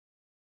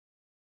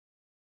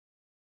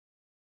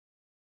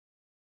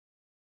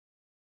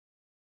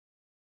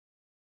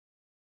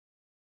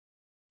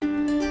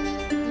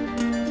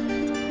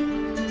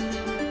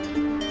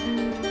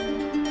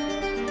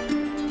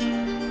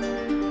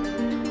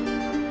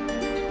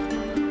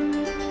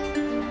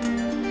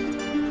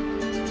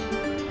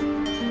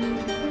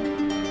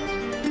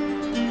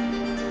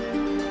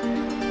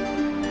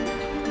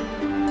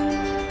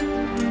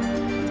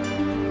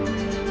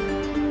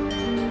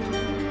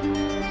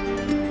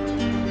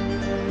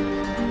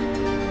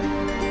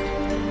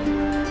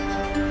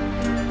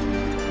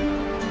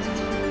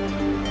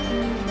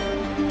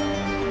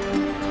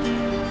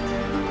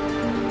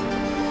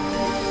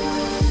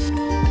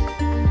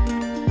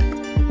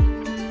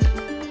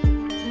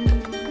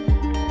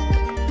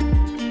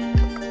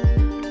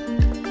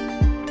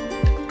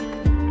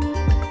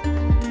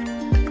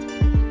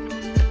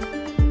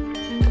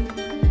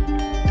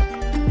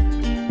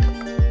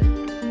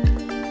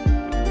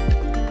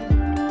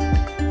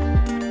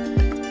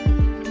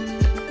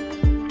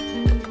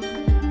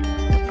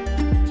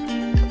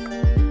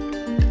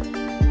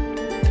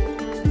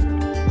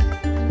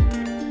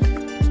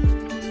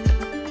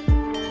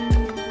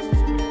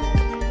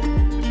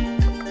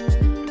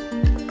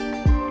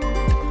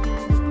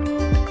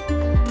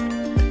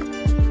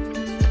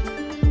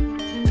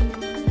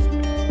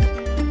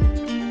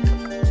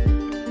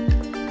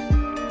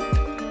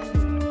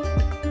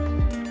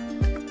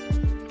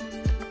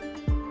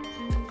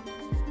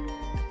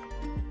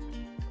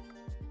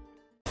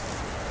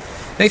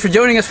Thanks for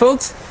joining us,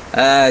 folks.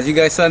 As you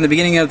guys saw in the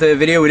beginning of the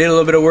video, we did a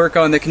little bit of work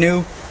on the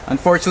canoe.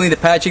 Unfortunately, the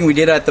patching we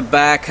did at the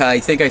back, I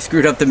think I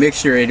screwed up the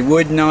mixture. It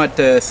would not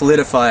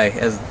solidify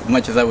as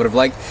much as I would have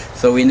liked,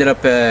 so we ended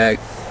up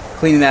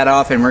cleaning that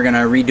off, and we're going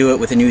to redo it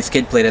with a new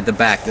skid plate at the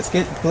back. The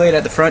skid plate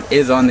at the front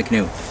is on the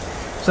canoe.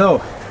 So,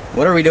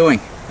 what are we doing?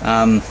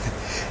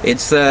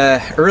 It's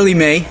early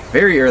May,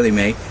 very early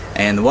May,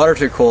 and the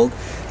waters are cold.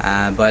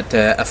 But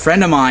a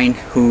friend of mine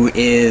who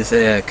is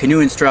a canoe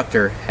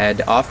instructor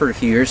had offered a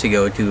few years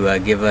ago to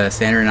give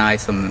Sandra and I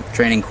some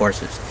training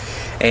courses.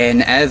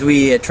 And as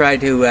we tried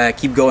to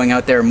keep going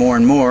out there more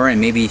and more and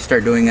maybe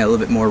start doing a little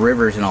bit more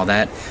rivers and all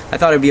that, I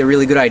thought it would be a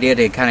really good idea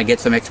to kind of get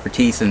some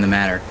expertise in the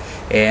matter.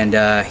 And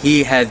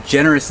he has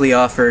generously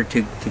offered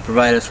to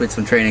provide us with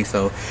some training.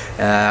 So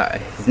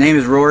his name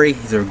is Rory.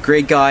 He's a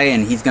great guy,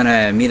 and he's going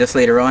to meet us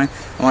later on.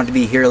 I want to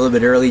be here a little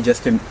bit early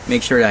just to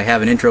make sure that I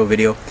have an intro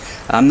video.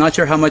 I'm not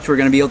sure how much we're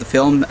going to be able to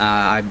film.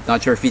 I'm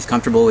not sure if he's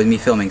comfortable with me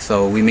filming,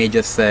 so we may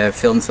just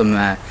film some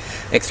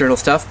external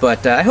stuff.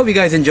 But I hope you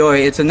guys enjoy.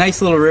 It's a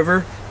nice little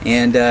river,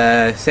 and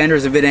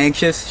Sandra's a bit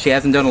anxious. She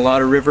hasn't done a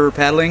lot of river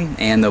paddling,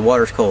 and the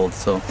water's cold.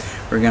 So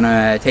we're going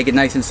to take it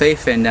nice and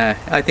safe, and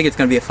I think it's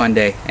going to be a fun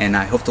day, and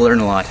I hope to learn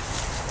a lot.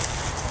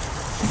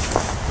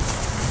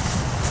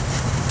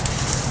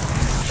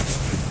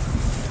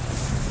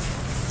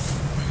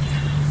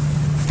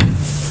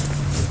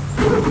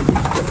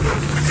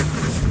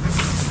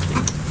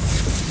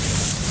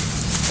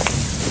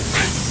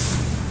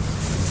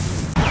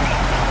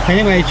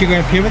 Anyway, you go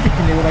up here with the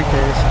canoe like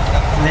this,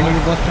 and then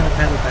you're both going to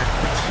paddle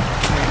backwards.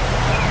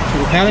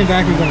 So we're paddling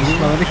back, we're going to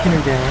slow the canoe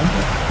down.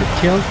 The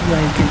tilt, you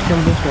can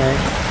tilt this way,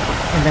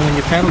 and then when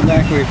you paddle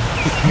backward,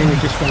 the canoe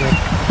is just going to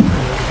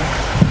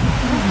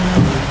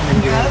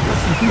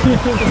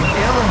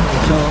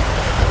so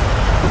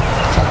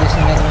there's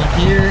another one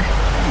here,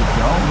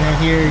 and then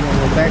here you're going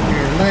to go back to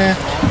your left.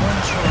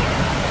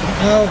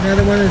 Oh,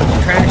 another one is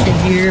crashing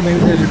here,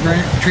 maybe there's a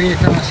tree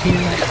across here.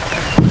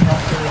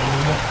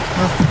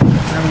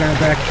 Now I'm going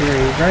back to the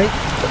right,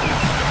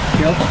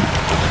 tilt,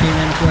 steam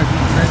in towards the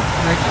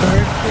right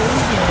side,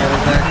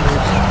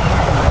 backwards.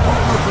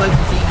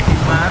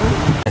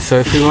 So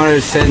if you wanted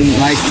to send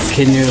my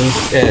canoe,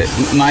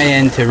 my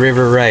end to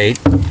river right,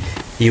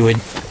 you would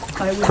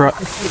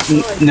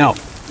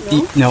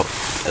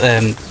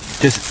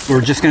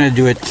we're just going to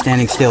do it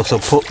standing still. So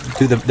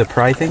do the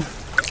pry thing,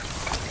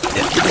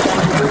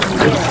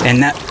 and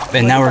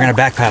now we're going to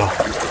back paddle.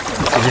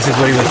 So this is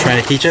what he was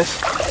trying to teach us.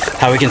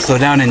 How we can slow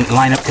down and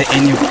line up to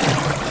any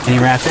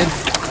rapid,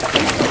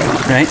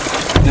 right?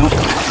 No.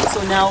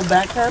 So now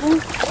back paddle?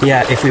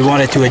 Yeah, if we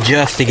wanted to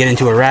adjust to get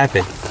into a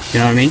rapid, you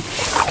know what I mean?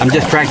 I'm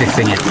just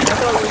practicing it. I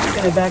thought we were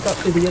going to back up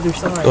to the other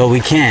side. Well,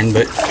 we can,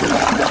 but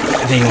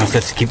I think he wants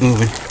us to keep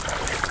moving.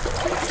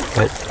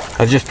 But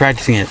I was just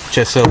practicing it,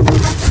 just so,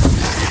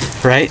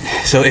 right?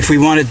 So if we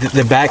wanted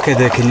the back of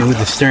the canoe,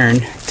 the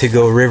stern, to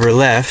go river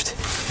left,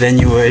 then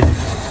you would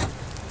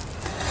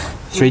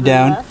straight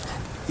down. Left?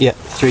 Yeah,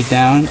 straight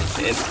down. And,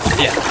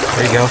 yeah,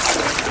 there you go.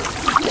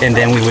 And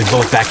then we would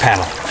both back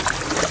paddle.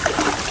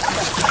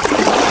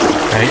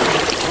 Right?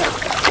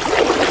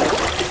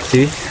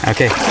 See?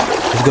 Okay.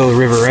 Let's go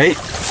river right.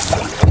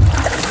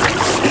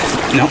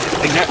 No,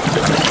 like that.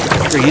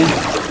 Bring in.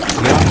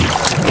 Go.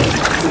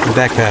 And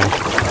back paddle.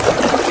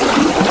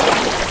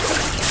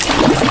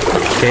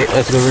 Okay,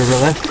 let's go river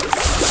left.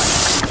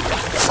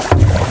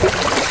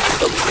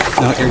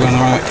 No, you're going the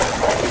wrong way.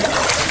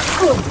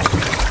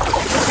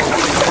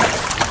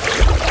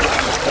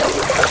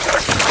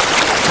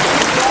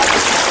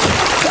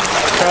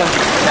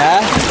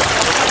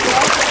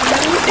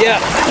 Yeah.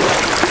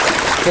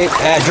 Okay,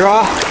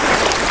 draw.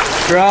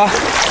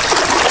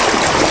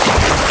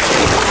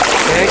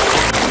 Okay.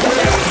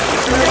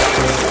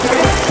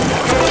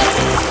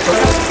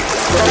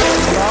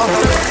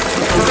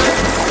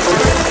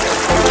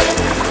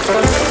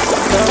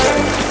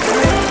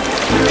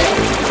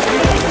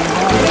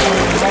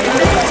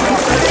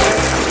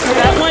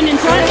 That one in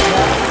front?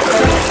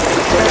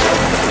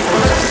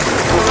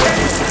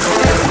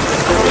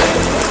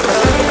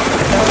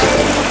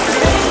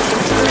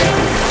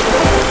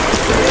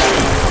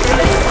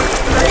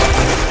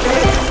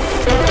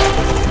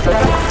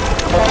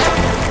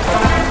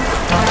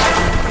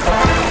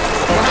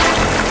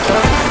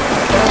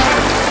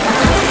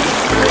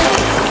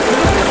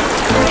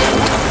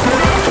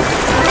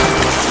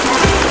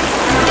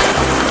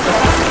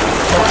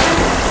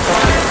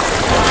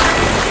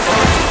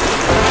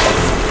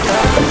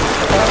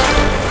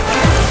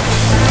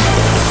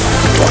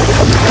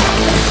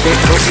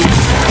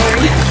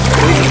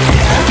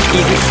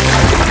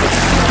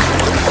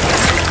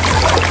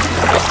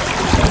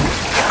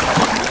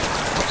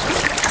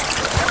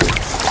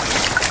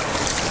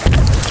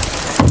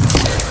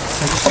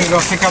 Go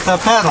pick up that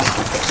paddle.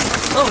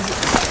 Oh, is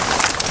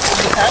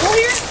the paddle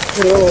here?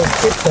 Oh,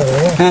 kid paddle,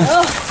 yeah.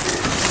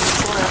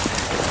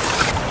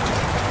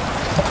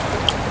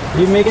 Oh.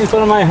 You making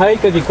fun of my height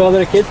because you called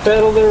it a kid's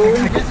paddle there, Rory?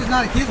 I guess it's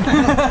not a kid's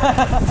paddle.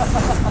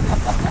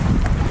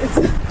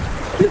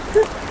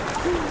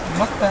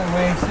 Look that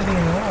way, sitting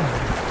in the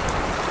water.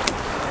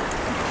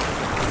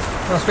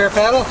 Want a spare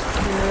paddle?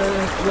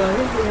 Well, I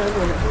think we have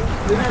one at home.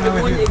 We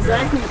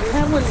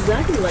have one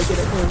exactly like it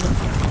at home.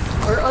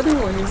 Our other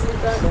one, isn't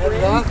it that Set it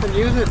brand? off and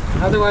use it.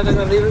 Otherwise, I'm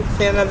going to leave it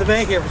stand on the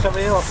bank here for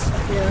somebody else.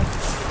 Yeah.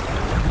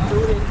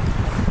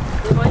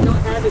 We might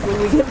not have it when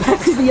we get back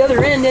to the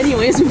other end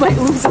anyways. We might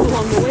lose it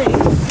along the way.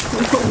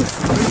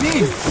 What do you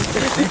mean?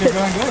 I think they're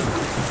going good.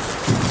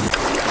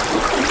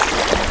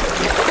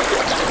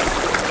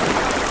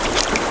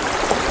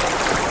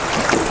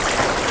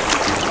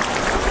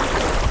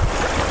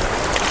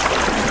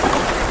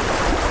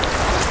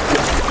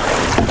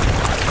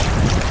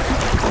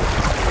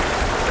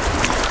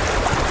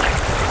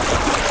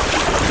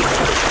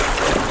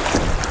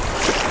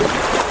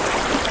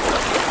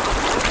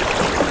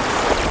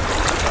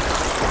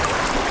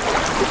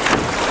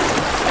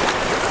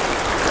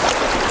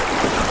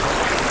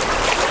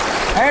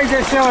 Hey,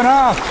 just showing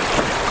off.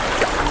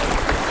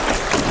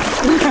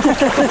 We'll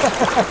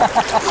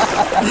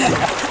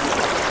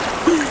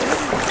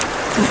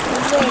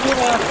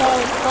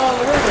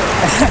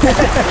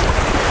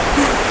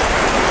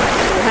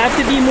have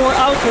to be more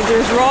out because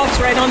there's rocks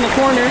right on the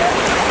corner.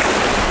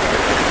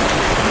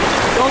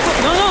 No.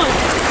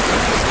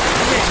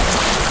 Okay.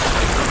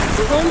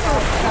 We're going for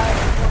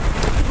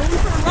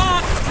a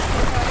rock.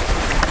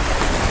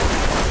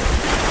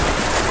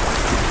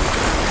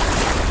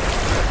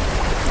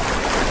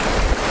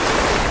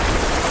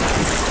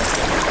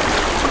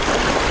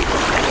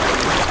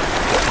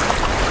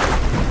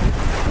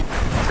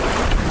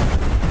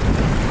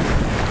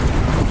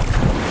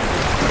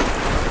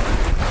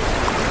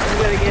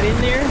 Get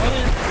in there?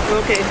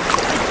 Okay.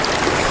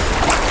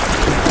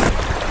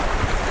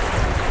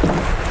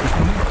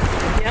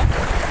 Yeah.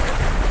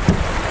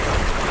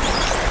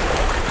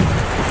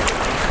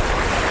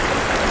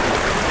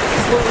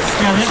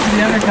 Yeah, this is the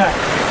undercut.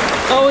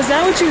 Oh, is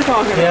that what you were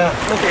talking about? Yeah.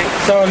 Okay.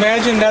 So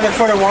imagine another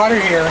foot of water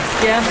here.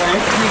 Yeah.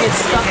 Right? You get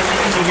stuck.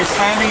 You get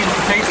standing and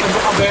the face of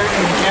a bear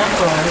in the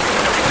campsite.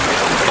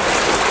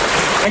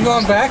 And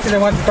going back, because I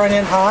want the front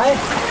end high.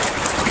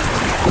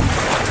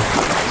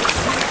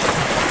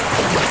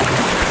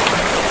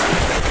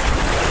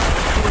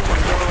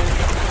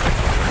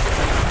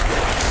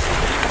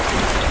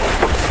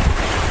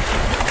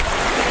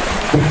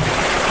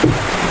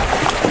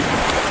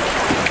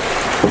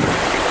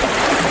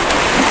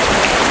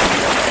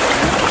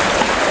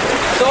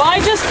 So I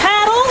just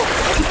paddle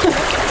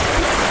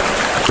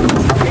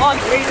on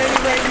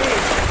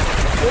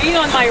weight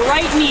on my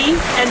right knee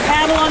and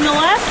paddle on the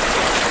left.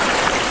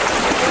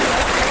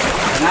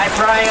 And I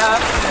pry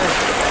up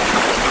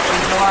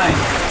the line.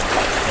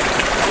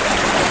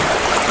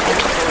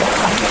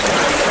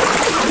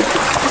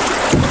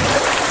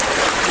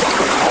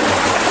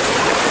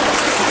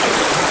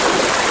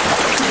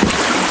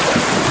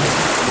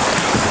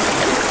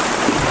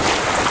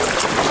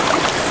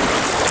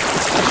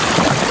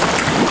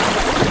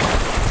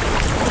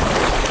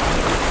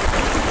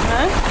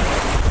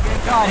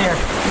 Caught here.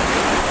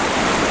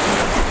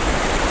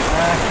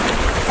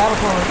 Paddle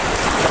forward.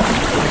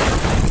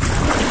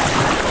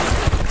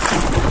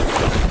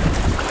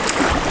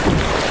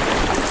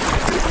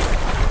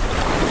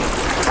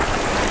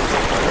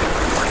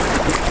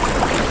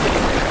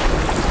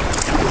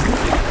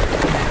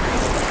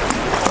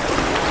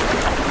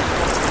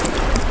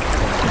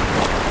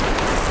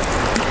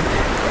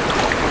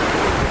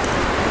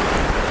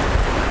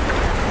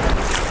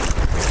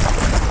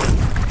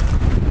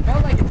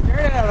 Felt like it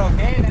started out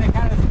okay, and then it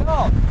kind of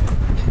stalled.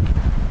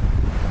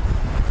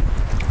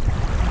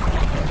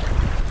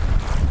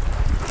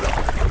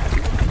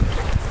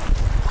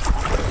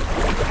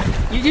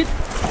 You did,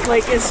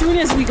 like, as soon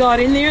as we got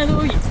in there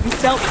though, you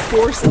felt the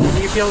force of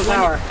it. You feel the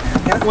power.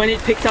 When it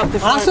picked up the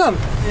front. Awesome.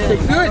 Yeah.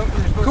 Good.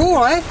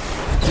 Cool, eh?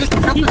 Just a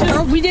couple of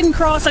strokes. We didn't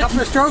cross it. Couple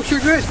of strokes, you're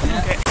good.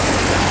 Okay.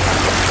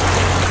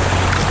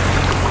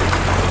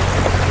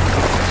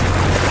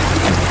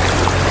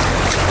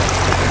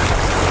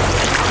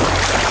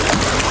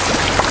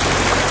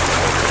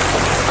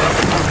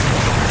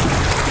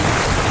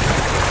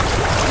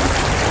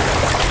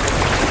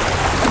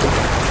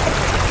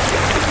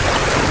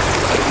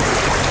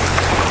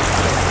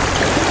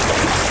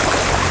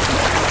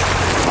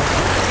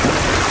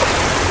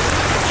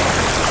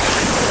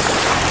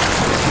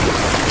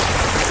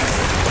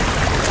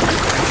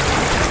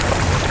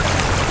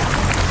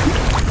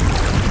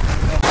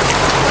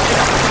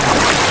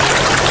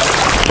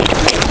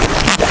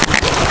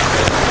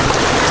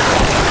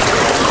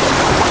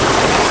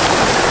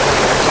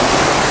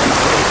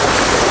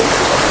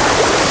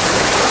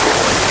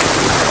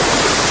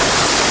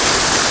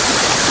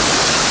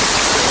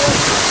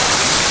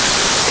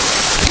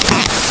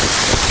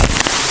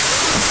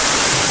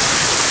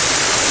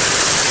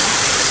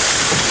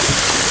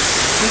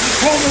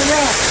 Hold the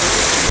rock.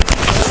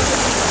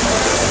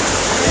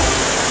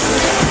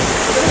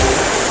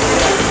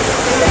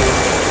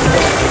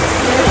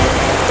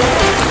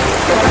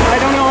 I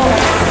don't know.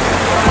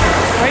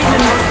 Right in the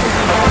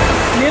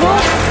middle?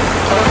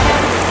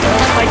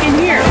 Like in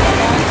here.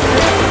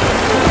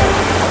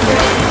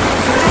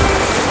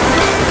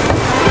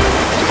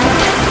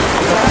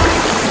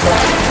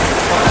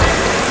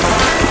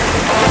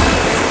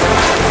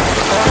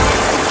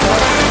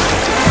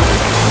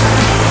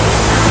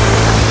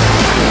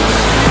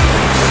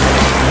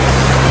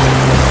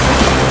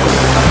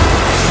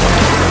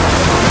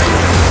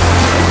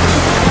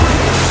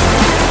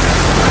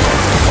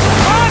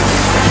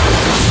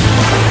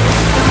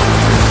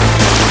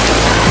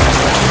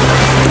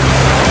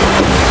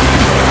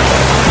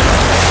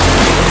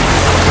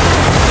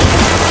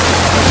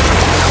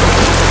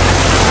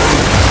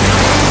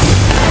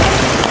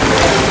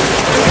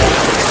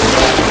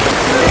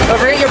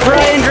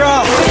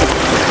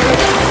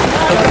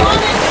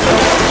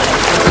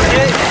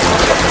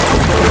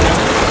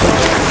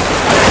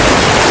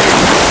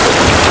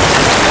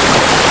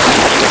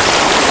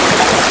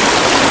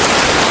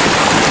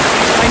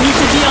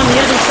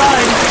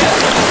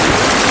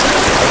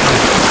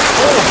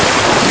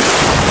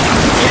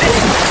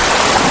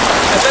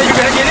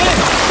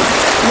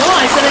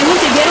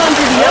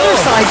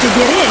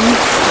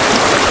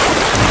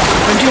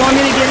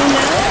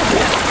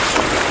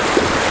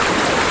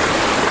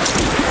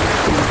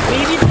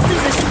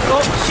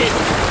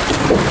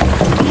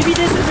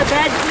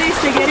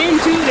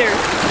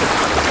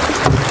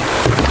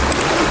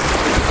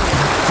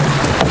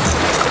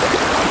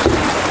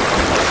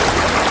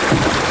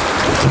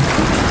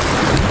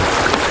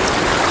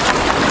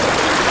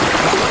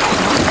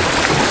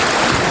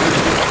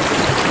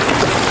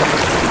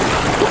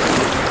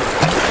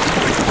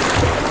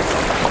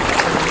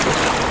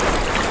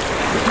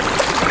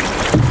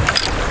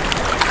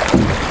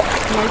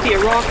 might be a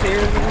rock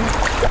there.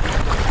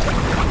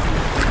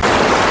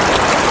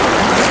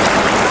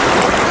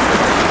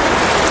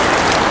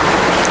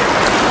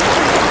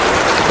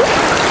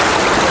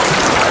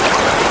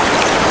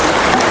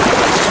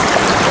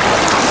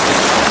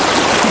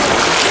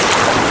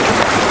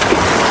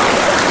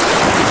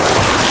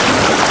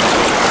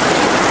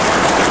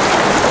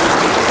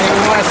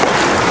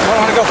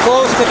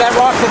 Close to that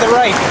rock to the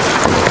right.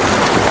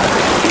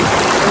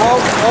 Oh,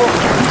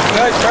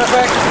 good,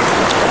 perfect.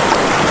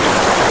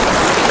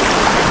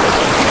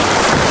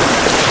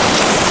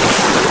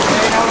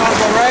 Okay, now we want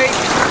to go right.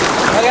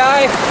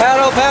 Aye,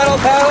 paddle, paddle,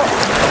 paddle.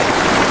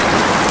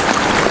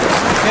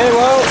 Okay,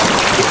 whoa.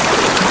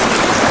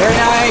 Very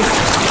nice.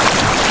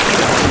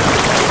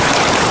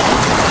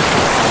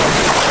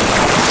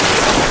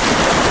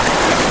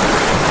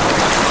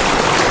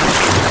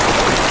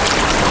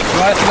 You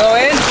want us to go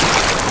in?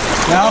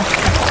 No?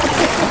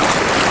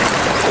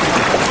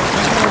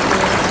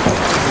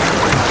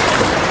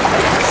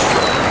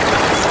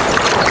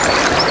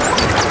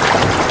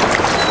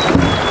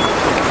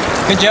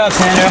 Good job,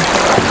 Sandra.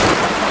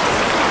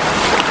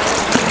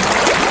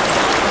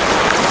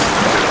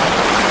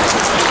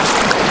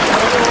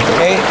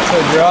 Okay, so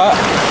draw,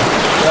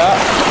 draw,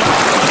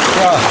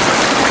 draw.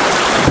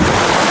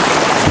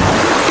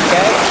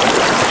 Okay.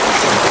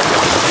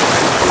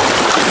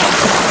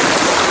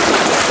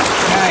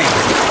 Nice.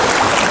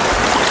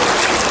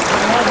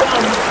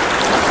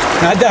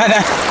 Not done,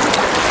 huh?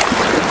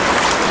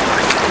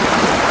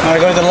 Want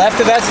to go to the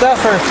left of that stuff,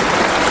 or?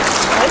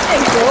 I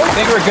think so. I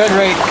think we're good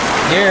right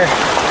here.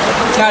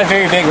 It's not a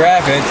very big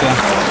rapid, so.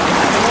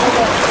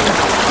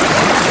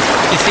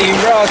 You see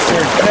rocks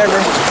or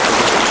whatever.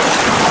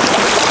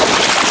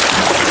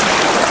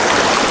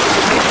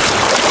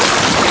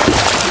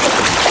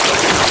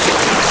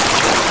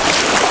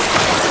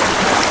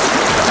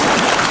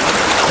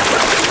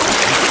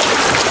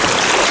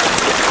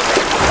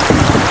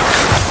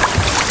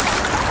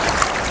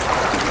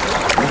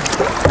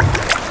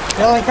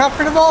 Feeling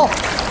comfortable?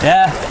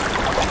 Yeah.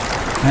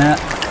 Yeah,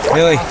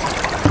 really.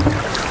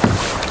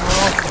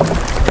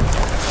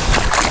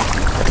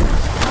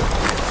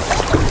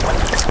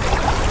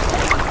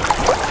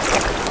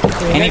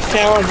 The next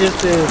challenge is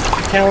to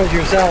challenge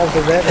yourselves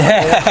a bit.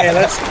 Okay,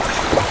 let's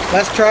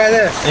try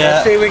this. Yeah.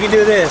 Let's see if we can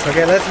do this.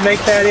 Okay, let's make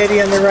that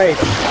eddy on the right.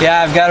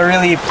 Yeah, I've got to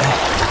really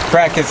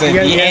practice the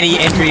eddy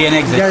entry and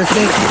exit. You got to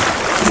think,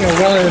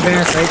 well in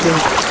advance, right?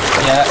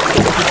 Yeah.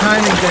 The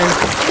timing thing.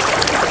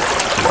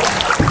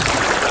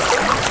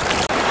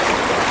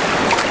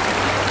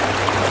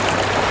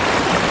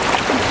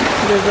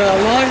 There's a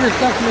longer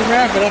stuff in the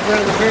rapid up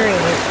around the barrel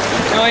there.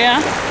 Oh yeah?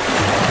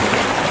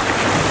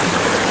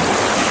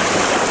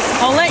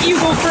 I'll let you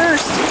go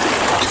first.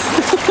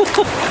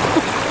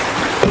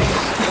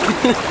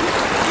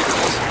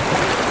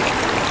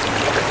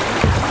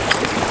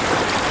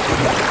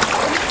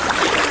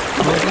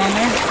 What was on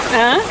there?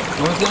 Huh?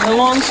 What was going A on?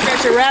 long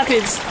stretch of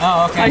rapids.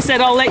 Oh, okay. I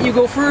said I'll let you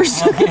go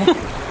first. Okay.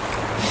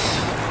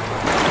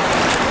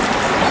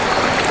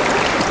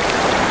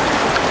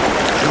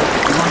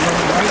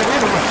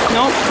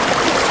 Nope.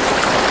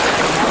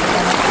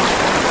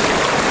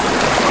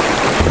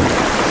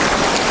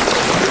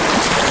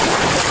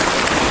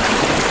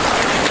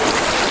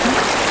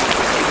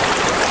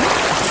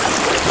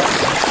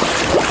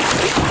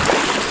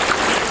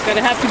 It's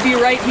gotta have to be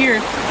right here.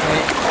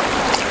 Right.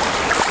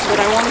 But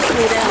I want to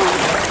slow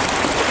down.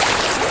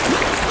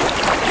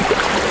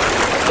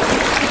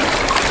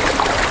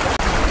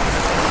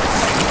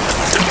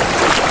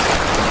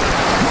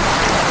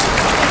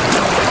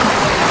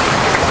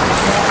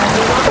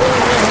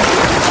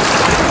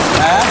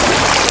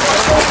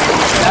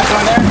 That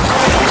one there?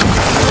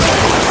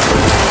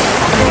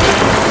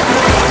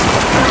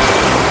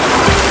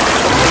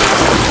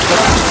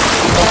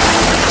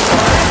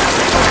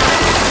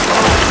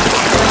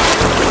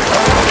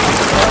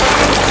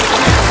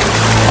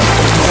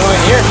 Go in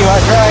here if you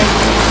want to try.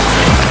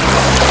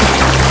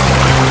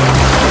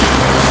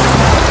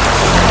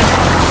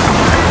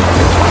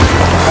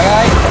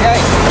 Okay, okay.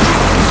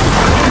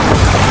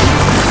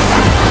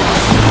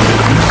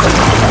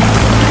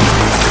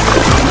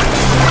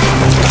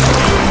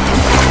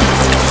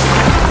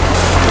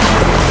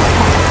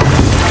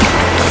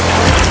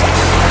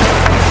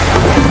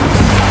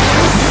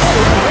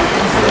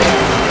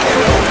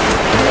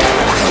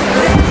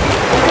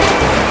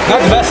 Not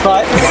the best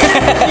spot.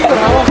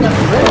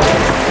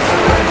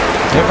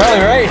 You're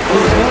probably right.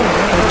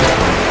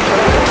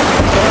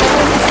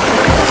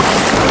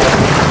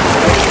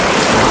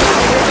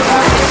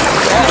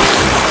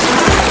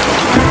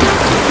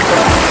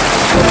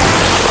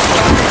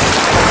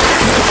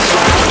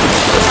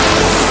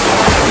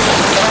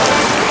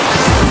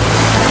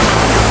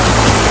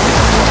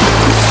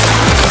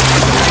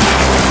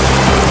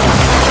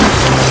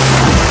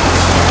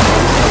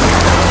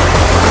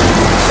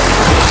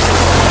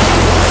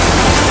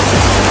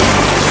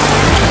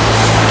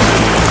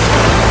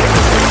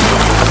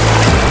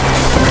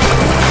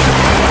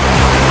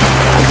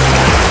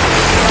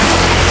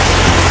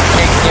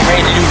 Get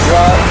ready to do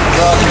draw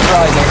some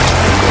fries there.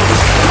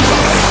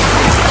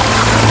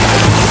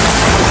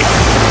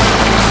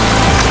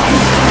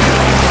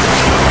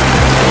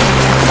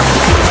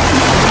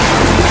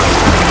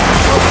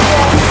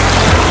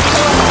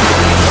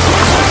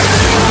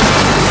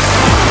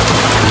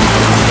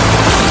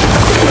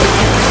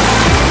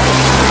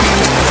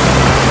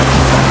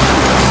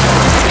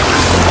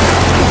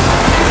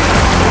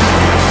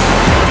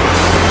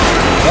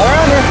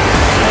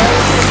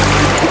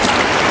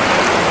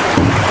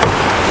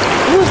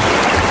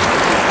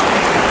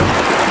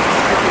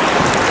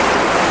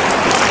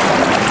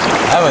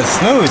 That was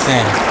smooth,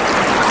 Sandy.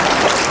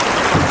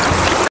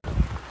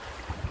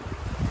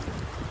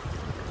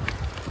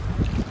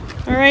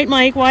 All right,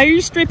 Mike, why are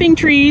you stripping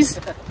trees?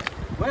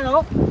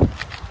 Well,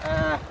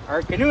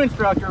 our canoe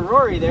instructor,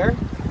 Rory there,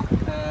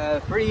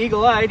 pretty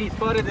eagle-eyed, he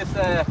spotted this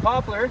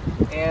poplar,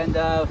 and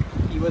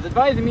he was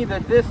advising me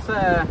that this,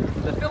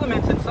 the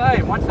filaments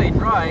inside, once they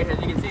dry, as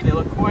you can see, they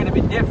look quite a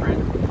bit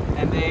different,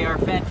 and they are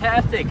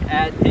fantastic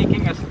at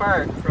taking a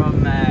spark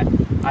from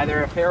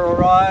either a ferro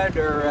rod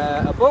or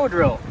a bow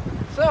drill.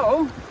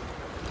 So,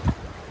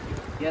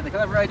 he had the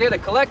clever idea to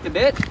collect a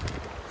bit.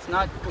 It's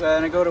not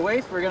going to go to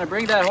waste. We're going to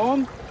bring that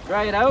home,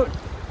 dry it out,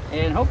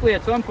 and hopefully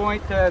at some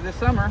point this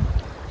summer,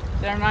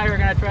 Sam and I are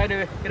going to try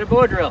to get a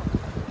bow drill.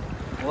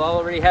 We'll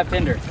already have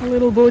tinder. A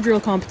little bow drill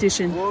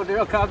competition. Bow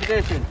drill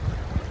competition.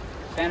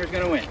 Sanders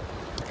going to win.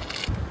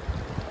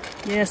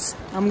 Yes,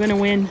 I'm going to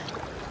win.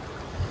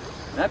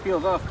 That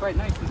peels off quite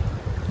nicely.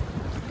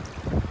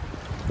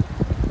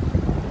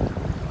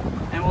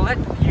 And we'll let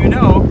you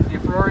know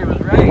if Rory was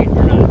right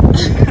or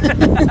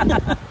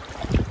not.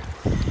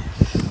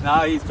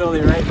 No, he's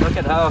totally right. Look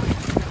at how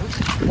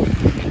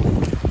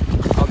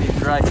all these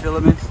dry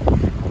filaments,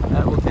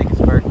 that will take a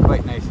spark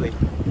quite nicely.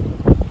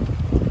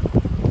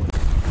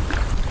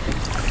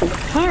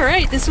 All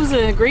right, this was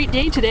a great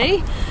day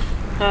today.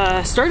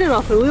 Started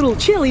off a little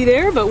chilly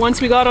there, but once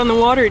we got on the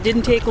water, it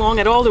didn't take long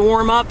at all to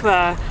warm up.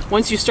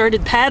 Once you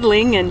started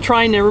paddling and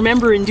trying to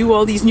remember and do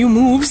all these new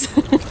moves.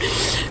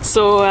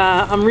 So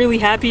I'm really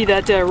happy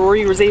that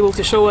Rory was able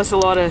to show us a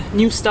lot of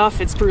new stuff.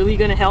 It's really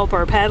going to help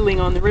our paddling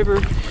on the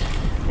river.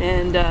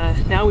 And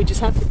now we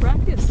just have to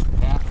practice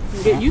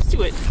and get used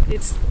to it.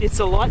 It's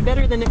a lot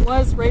better than it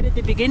was right at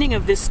the beginning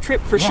of this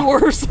trip for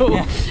sure.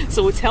 So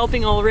so it's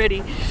helping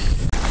already.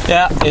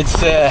 Yeah,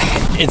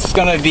 it's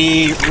going to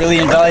be really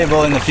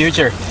invaluable in the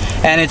future.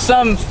 And it's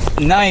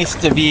nice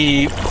to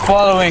be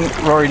following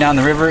Rory down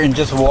the river and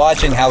just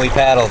watching how he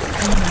paddles.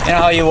 You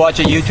know how you watch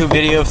a YouTube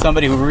video of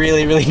somebody who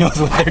really knows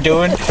what they're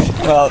doing?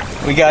 Well,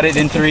 we got it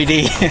in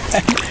 3D.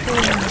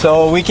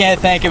 So we can't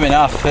thank him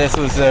enough. This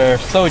was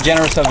so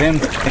generous of him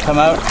to come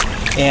out.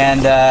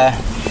 And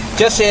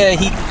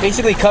he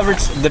basically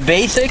covers the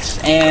basics,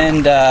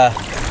 and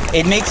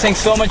it makes things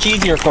so much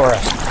easier for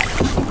us.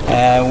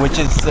 Which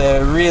is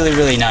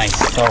really nice.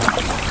 So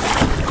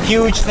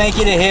huge thank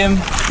you to him.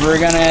 We're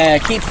gonna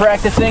keep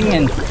practicing,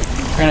 and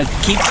we're gonna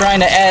keep trying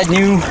to add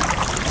new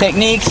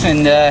techniques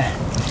and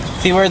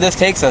see where this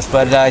takes us.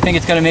 But I think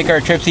it's gonna make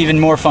our trips even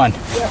more fun. Okay.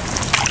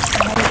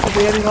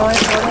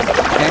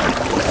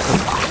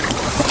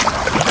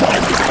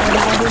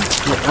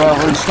 Well,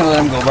 we're just gonna let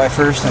him go by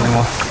first, and then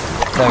we'll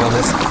tackle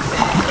this.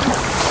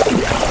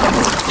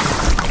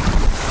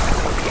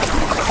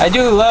 I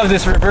do love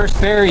this reverse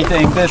ferry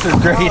thing. This is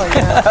great. Oh,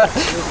 yeah.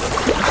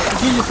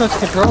 You just such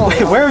control.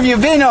 Wait, where have you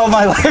been all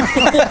my life?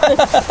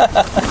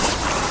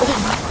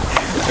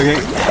 Okay.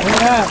 Look at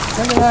that.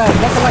 Look at that.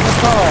 Nothing like a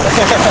troll.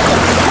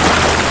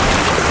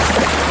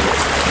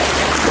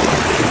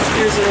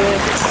 Here's a...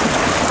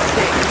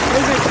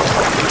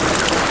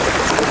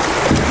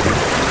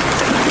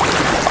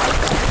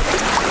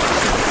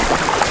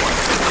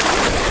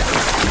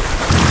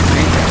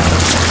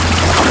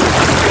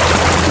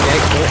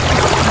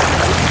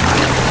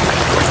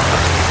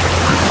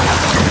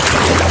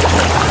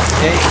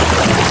 Okay,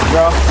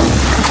 drop.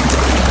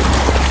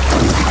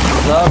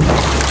 Love.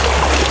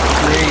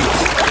 Great.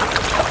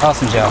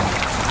 Awesome job.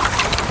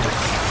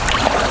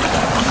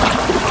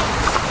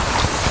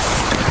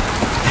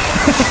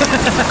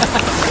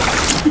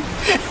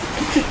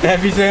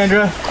 Happy,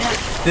 Sandra?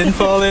 Yeah. Didn't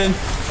fall in.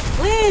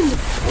 Wind!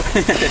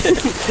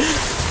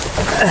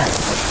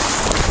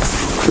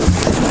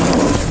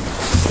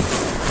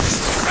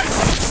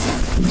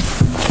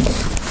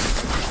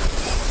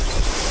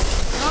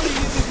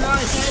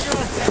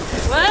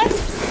 What?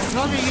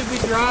 Told you you'd be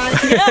dry.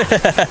 Yeah.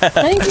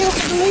 Thank you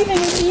for believing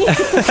in me.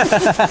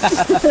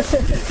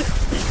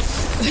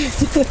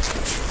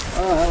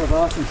 Oh, that was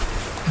awesome.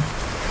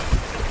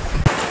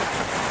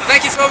 Well,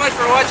 thank you so much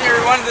for watching,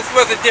 everyone. This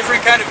was a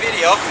different kind of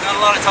video. Not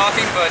a lot of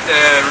talking, but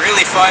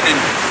really fun and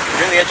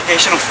really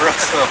educational for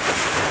us. So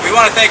we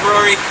want to thank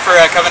Rory for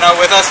coming out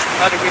with us.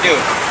 How did we do?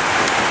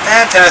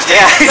 Fantastic.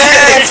 Yeah.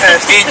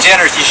 Fantastic. Being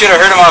generous. You should have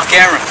heard him off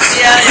camera.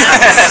 Yeah.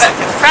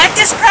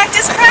 Practice.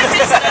 That's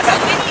what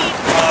we need.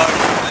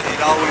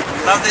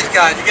 Love these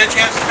guys. You get a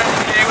chance to spend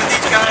the day with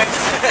these guys?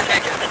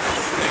 Thank you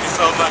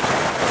so much.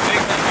 Big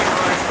thank you,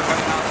 Rory, for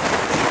coming out.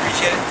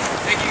 Appreciate it.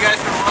 Thank you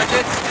guys for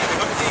watching, and we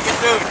hope to see you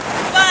soon.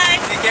 Bye.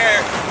 Take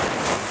care.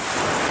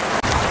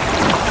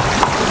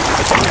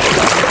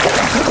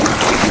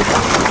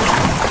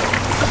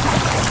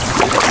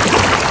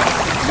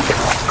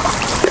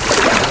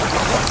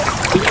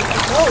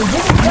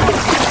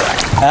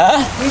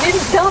 Huh? We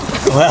didn't dump.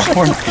 Well,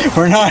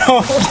 we're not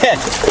home yet.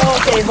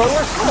 Okay, but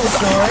we're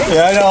close, all right?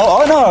 Yeah, I know.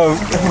 Oh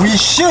no, we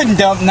shouldn't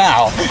dump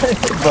now,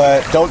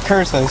 but don't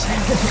curse us.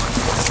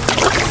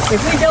 If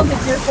we dump,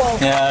 it's your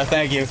fault. Yeah,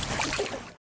 thank you.